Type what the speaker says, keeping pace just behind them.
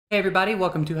Hey everybody,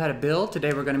 welcome to How to Build.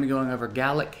 Today we're going to be going over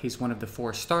Galek. He's one of the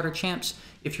 4 starter champs.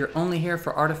 If you're only here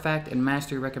for artifact and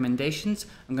mastery recommendations,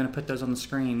 I'm going to put those on the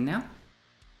screen now.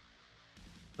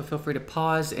 So feel free to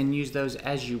pause and use those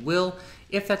as you will.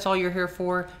 If that's all you're here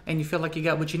for and you feel like you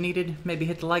got what you needed, maybe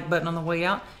hit the like button on the way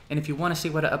out. And if you want to see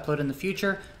what I upload in the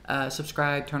future,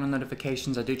 subscribe, turn on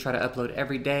notifications. I do try to upload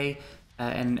every day.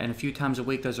 And a few times a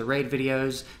week, those are raid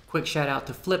videos. Quick shout out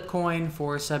to Flipcoin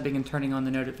for subbing and turning on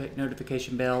the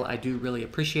notification bell. I do really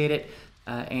appreciate it.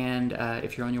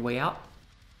 If you're on your way out,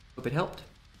 hope it helped.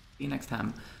 See you next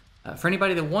time. For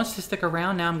anybody that wants to stick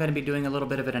around, now I'm going to be doing a little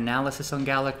bit of an analysis on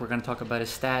Galek. We're going to talk about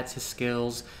his stats, his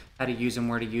skills, how to use them,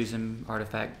 where to use them,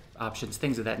 artifact options,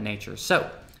 things of that nature. So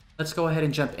let's go ahead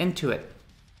and jump into it.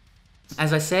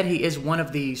 As I said, he is one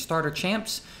of the starter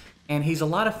champs, and he's a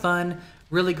lot of fun.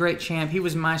 Really great champ. He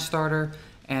was my starter,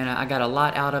 and I got a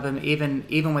lot out of him,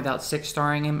 even without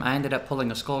 6-starring him. I ended up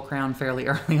pulling a Skull Crown fairly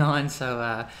early on, so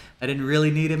I didn't really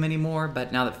need him anymore.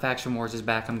 But now that Faction Wars is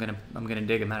back, I'm gonna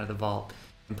dig him out of the vault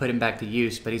and put him back to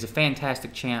use. But he's a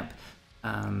fantastic champ,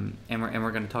 and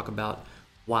we're gonna talk about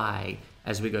why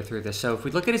as we go through this. So if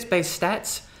we look at his base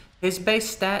stats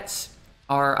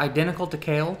are identical to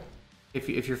Kale. If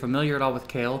you're familiar at all with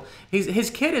Kale, his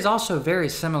kit is also very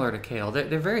similar to Kale.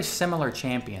 They're very similar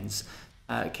champions.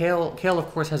 Kale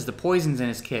of course has the poisons in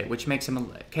his kit, which makes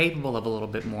him capable of a little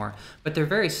bit more. But they're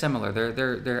very similar.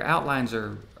 Their outlines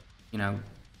are, you know,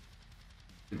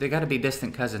 they got to be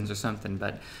distant cousins or something.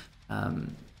 But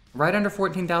right under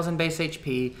 14,000 base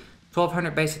HP,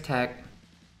 1,200 base attack,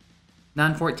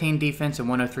 914 defense, and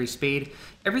 103 speed.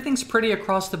 Everything's pretty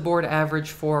across the board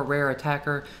average for a rare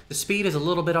attacker. The speed is a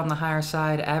little bit on the higher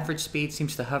side. Average speed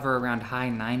seems to hover around high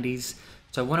 90s.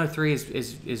 So 103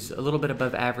 is a little bit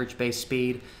above average base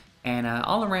speed. And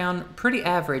all around, pretty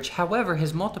average. However,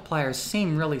 his multipliers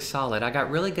seem really solid. I got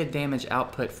really good damage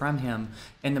output from him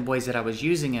in the ways that I was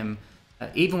using him,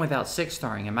 even without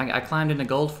 6-starring him. I climbed into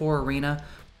Gold 4 Arena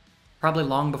probably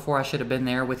long before I should have been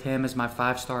there with him as my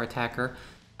 5-star attacker.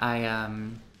 I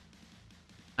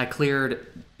cleared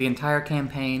the entire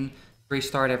campaign,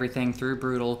 3-starred everything through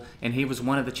Brutal, and he was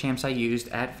one of the champs I used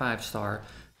at 5-star.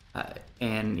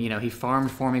 And you know, he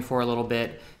farmed for me for a little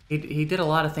bit. He did a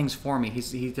lot of things for me.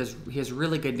 He has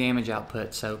really good damage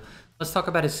output. So let's talk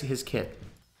about his kit.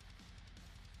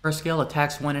 First skill,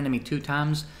 attacks one enemy 2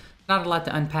 times. Not a lot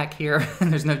to unpack here.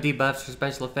 There's no debuffs or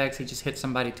special effects. He just hits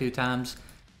somebody 2 times.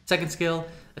 Second skill,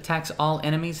 attacks all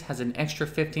enemies, has an extra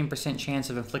 15% chance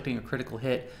of inflicting a critical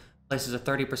hit, places a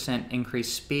 30%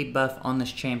 increased speed buff on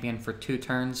this champion for 2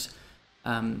 turns.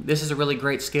 This is a really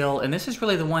great skill, and this is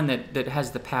really the one that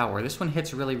has the power. This one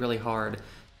hits really, really hard,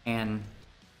 and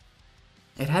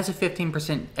it has a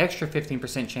extra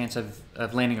 15% chance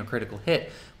of landing a critical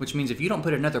hit, which means if you don't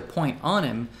put another point on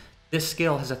him, this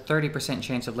skill has a 30%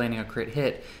 chance of landing a crit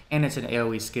hit, and it's an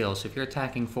AoE skill. So if you're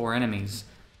attacking 4 enemies,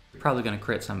 you're probably going to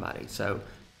crit somebody. So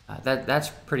that's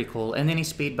pretty cool. And then he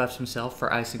speed buffs himself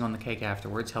for icing on the cake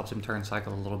afterwards. Helps him turn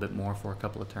cycle a little bit more for a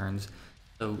couple of turns.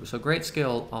 So great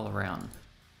skill all around.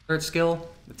 Third skill,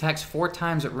 attacks 4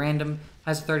 times at random.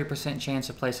 Has a 30% chance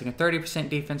of placing a 30%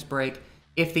 defense break.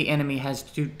 If the enemy has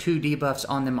two debuffs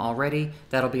on them already,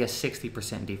 that'll be a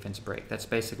 60% defense break. That's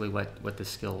basically what this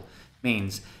skill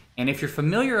means. And if you're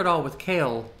familiar at all with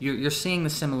Kale, you're seeing the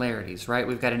similarities, right?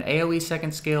 We've got an AoE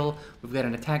second skill, we've got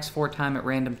an attacks 4 times at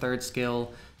random third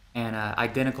skill, and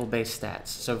identical base stats.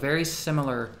 So very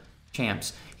similar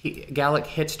champs. Galek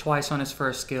hits twice on his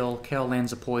first skill. Kale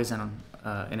lands a poison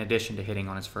in addition to hitting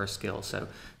on his first skill. So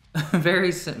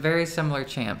very similar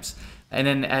champs. And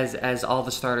then as all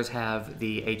the starters have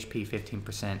the HP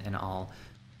 15% in all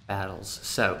battles.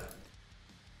 So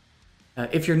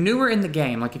if you're newer in the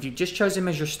game, like if you just chose him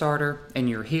as your starter and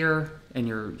you're here and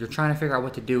you're trying to figure out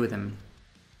what to do with him,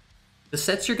 the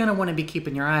sets you're going to want to be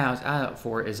keeping your eye out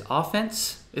for is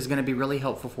offense is going to be really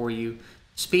helpful for you.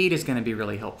 Speed is going to be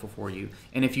really helpful for you.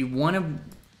 And if you want to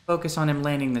focus on him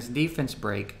landing this defense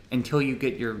break until you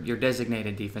get your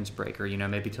designated defense break, or you know,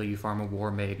 maybe till you farm a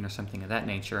War Maiden or something of that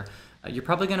nature, you're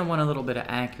probably going to want a little bit of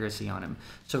accuracy on him.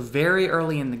 So very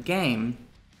early in the game,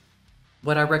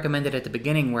 what I recommended at the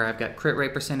beginning, where I've got crit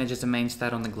rate percentage as a main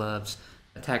stat on the gloves,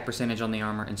 attack percentage on the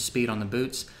armor, and speed on the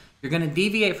boots, you're going to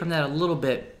deviate from that a little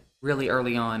bit really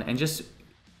early on and just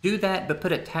do that, but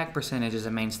put attack percentage as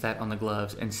a main stat on the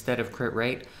gloves instead of crit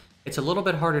rate. It's a little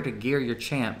bit harder to gear your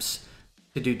champs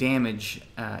to do damage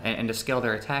and to scale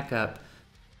their attack up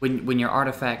when your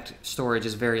artifact storage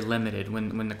is very limited,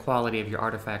 when the quality of your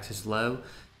artifacts is low.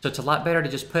 So it's a lot better to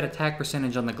just put attack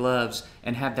percentage on the gloves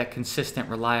and have that consistent,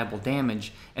 reliable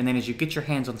damage. And then as you get your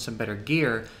hands on some better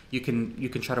gear, you can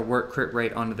try to work crit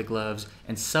rate onto the gloves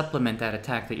and supplement that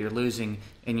attack that you're losing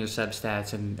in your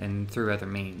substats and through other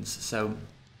means. So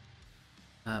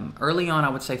early on, I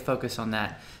would say focus on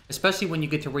that, especially when you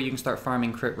get to where you can start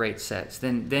farming crit rate sets.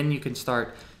 Then you can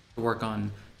start to work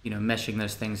on meshing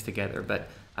those things together. But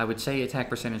I would say attack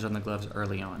percentage on the gloves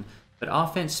early on. But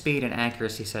offense, speed, and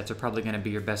accuracy sets are probably going to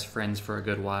be your best friends for a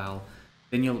good while.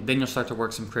 Then you'll start to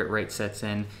work some crit rate sets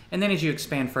in, and then as you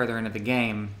expand further into the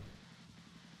game,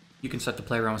 you can start to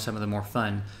play around with some of the more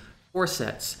fun core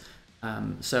sets.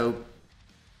 So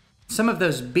some of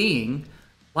those being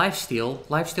lifesteal.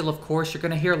 Lifesteal, of course, you're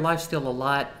going to hear lifesteal a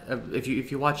lot if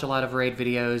you watch a lot of raid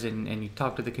videos and you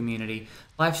talk to the community.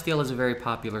 Lifesteal is a very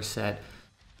popular set,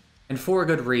 and for a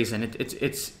good reason.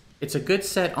 It's a good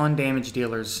set on damage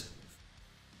dealers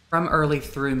from early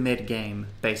through mid-game,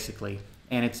 basically.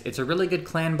 And it's a really good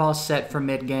clan boss set for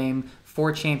mid-game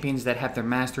for champions that have their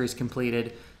masteries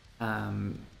completed.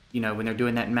 When they're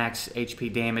doing that max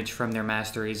HP damage from their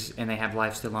masteries and they have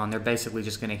lifesteal on, they're basically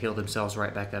just going to heal themselves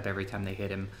right back up every time they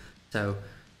hit him. So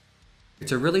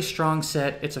it's a really strong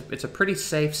set. It's a pretty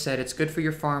safe set. It's good for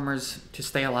your farmers to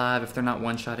stay alive if they're not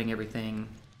one-shotting everything.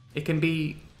 It can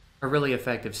be a really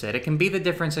effective set. It can be the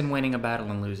difference in winning a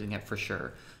battle and losing it for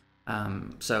sure.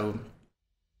 So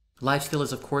lifesteal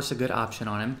is of course a good option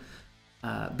on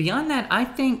him. Beyond that, I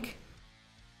think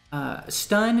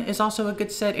stun is also a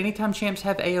good set. Anytime champs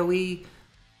have AoE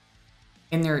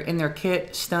in their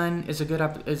kit, stun is a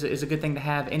good thing to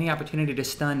have. Any opportunity to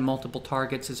stun multiple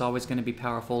targets is always going to be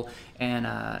powerful. And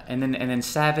then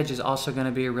savage is also going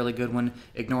to be a really good one.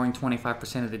 Ignoring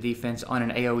 25% of the defense on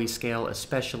an AoE scale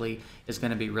especially is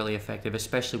going to be really effective,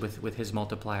 especially with his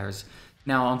multipliers.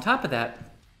 Now on top of that,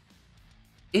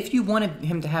 if you wanted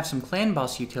him to have some clan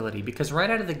boss utility, because right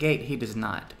out of the gate he does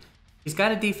not. He's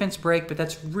got a defense break, but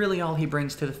that's really all he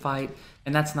brings to the fight,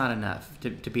 and that's not enough to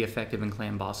be effective in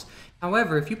clan boss.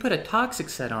 However, if you put a toxic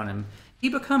set on him, he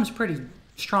becomes pretty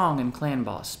strong in clan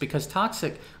boss, because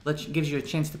toxic gives you a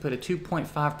chance to put a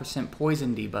 2.5%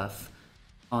 poison debuff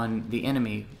on the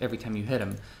enemy every time you hit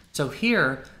him. So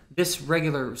here, this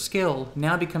regular skill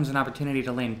now becomes an opportunity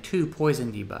to land 2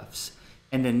 poison debuffs.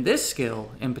 And then this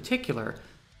skill in particular,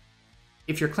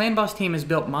 if your clan boss team is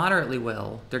built moderately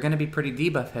well, they're going to be pretty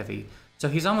debuff heavy. So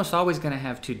he's almost always going to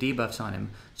have 2 debuffs on him.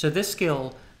 So this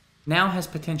skill now has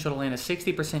potential to land a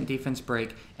 60% defense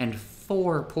break and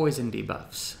 4 poison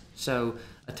debuffs. So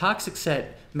a toxic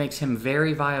set makes him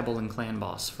very viable in clan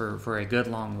boss for a good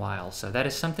long while. So that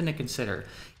is something to consider.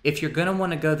 If you're going to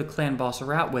want to go the clan boss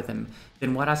route with him,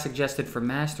 then what I suggested for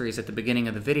masteries at the beginning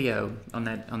of the video on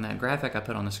that graphic I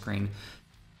put on the screen,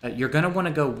 you're going to want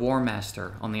to go War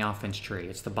Master on the offense tree.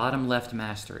 It's the bottom left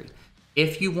mastery.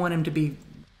 If you want him to be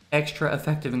extra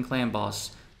effective in clan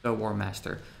boss, go War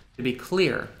Master. To be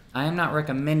clear, I am not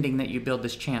recommending that you build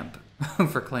this champ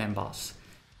for clan boss.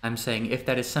 I'm saying if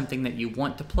that is something that you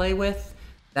want to play with,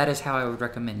 that is how I would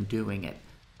recommend doing it.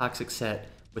 Toxic set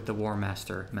with the War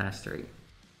Master mastery.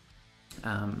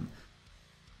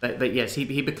 But yes,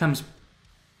 he becomes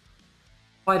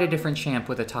quite a different champ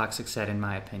with a toxic set in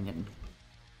my opinion.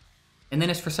 And then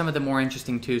as for some of the more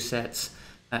interesting 2 sets,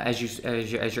 as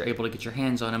you're able to get your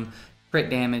hands on them, crit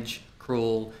damage,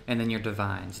 cruel, and then your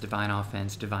divines, divine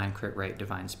offense, divine crit rate,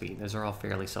 divine speed. Those are all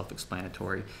fairly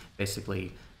self-explanatory.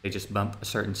 Basically, they just bump a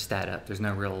certain stat up. There's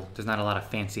not a lot of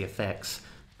fancy effects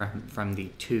from the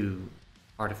 2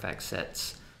 artifact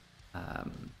sets.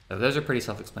 So those are pretty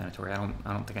self-explanatory. I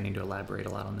don't think I need to elaborate a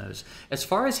lot on those. As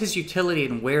far as his utility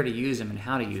and where to use him and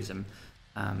how to use him,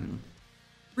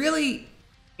 really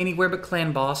anywhere but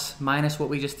clan boss, minus what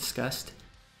we just discussed.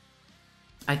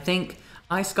 I think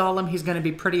Ice Golem, he's going to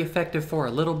be pretty effective for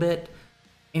a little bit.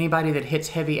 Anybody that hits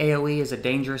heavy AoE is a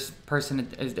dangerous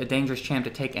champ to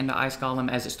take into Ice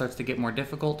Golem as it starts to get more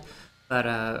difficult. But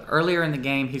earlier in the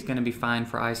game, he's going to be fine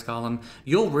for Ice Golem.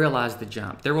 You'll realize the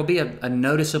jump. There will be a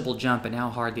noticeable jump in how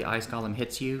hard the Ice Golem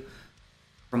hits you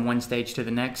from one stage to the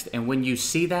next. And when you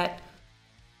see that,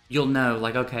 you'll know,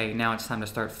 like, okay, now it's time to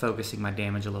start focusing my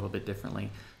damage a little bit differently.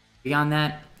 Beyond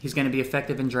that, he's going to be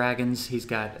effective in dragons. He's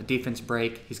got a defense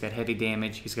break. He's got heavy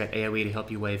damage. He's got AoE to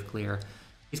help you wave clear.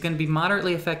 He's going to be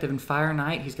moderately effective in Fire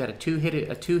Knight. He's got a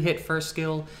 2-hit first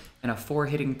skill and a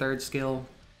 4-hitting third skill.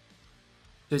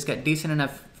 So he's got decent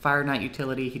enough Fire Knight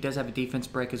utility. He does have a defense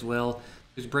break as well.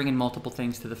 He's bringing multiple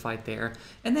things to the fight there.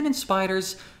 And then in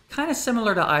Spiders, kind of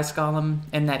similar to Ice Golem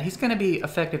in that he's going to be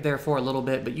effective there for a little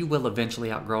bit, but you will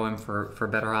eventually outgrow him for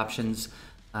better options.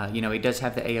 You know, he does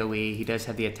have the AoE, he does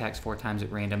have the attacks 4 times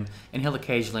at random, and he'll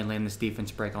occasionally land this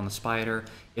defense break on the spider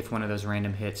if one of those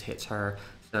random hits her.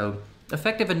 So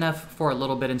effective enough for a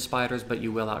little bit in spiders, but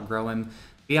you will outgrow him.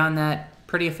 Beyond that,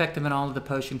 pretty effective in all of the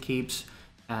potion keeps.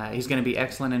 He's going to be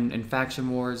excellent in faction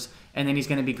wars, and then he's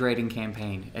going to be great in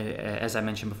campaign. As I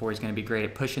mentioned before, he's going to be great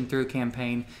at pushing through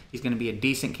campaign. He's going to be a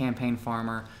decent campaign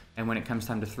farmer, and when it comes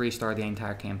time to 3-star the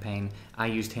entire campaign, I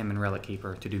used him and Relic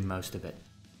Keeper to do most of it.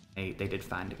 They did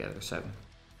fine together, so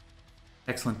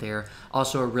excellent there.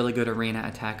 Also a really good arena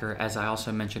attacker. As I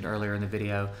also mentioned earlier in the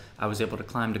video, I was able to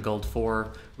climb to gold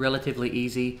 4 relatively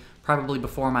easy, probably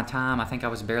before my time. I think I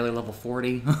was barely level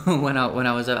 40 when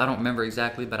I was up. I don't remember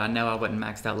exactly, but I know I wasn't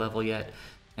maxed out level yet.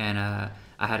 And I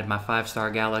had my 5-star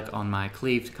Galek on my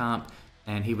cleaved comp,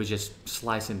 and he was just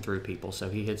slicing through people. So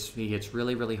he hits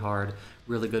really, really hard,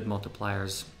 really good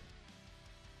multipliers.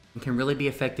 And can really be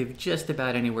effective just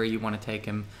about anywhere you want to take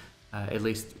him. At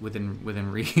least within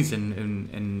reason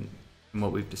in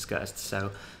what we've discussed.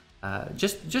 So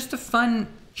just a fun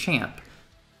champ,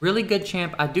 really good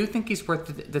champ. I do think he's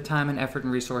worth the time and effort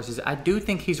and resources. I do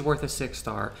think he's worth a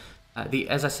 6-star.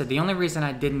 As I said, the only reason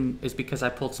I didn't is because I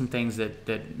pulled some things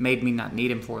that made me not need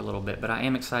him for a little bit. But I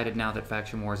am excited now that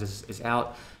Faction Wars is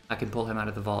out. I can pull him out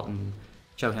of the vault and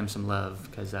show him some love,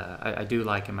 because I do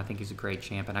like him. I think he's a great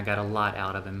champ, and I got a lot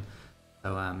out of him.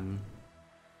 So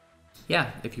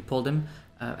yeah, if you pulled him,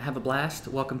 have a blast.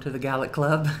 Welcome to the Galek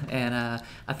Club. And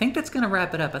I think that's going to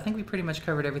wrap it up. I think we pretty much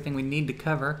covered everything we need to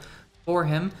cover for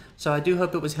him. So I do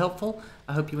hope it was helpful.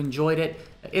 I hope you enjoyed it.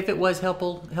 If it was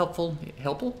helpful,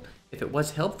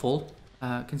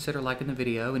 consider liking the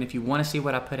video. And if you want to see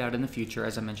what I put out in the future,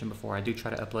 as I mentioned before, I do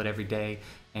try to upload every day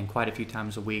and quite a few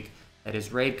times a week. That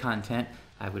is raid content.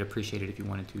 I would appreciate it if you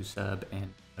wanted to sub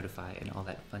and notify and all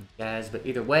that fun jazz. But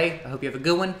either way, I hope you have a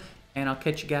good one, and I'll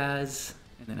catch you guys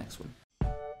in the next one.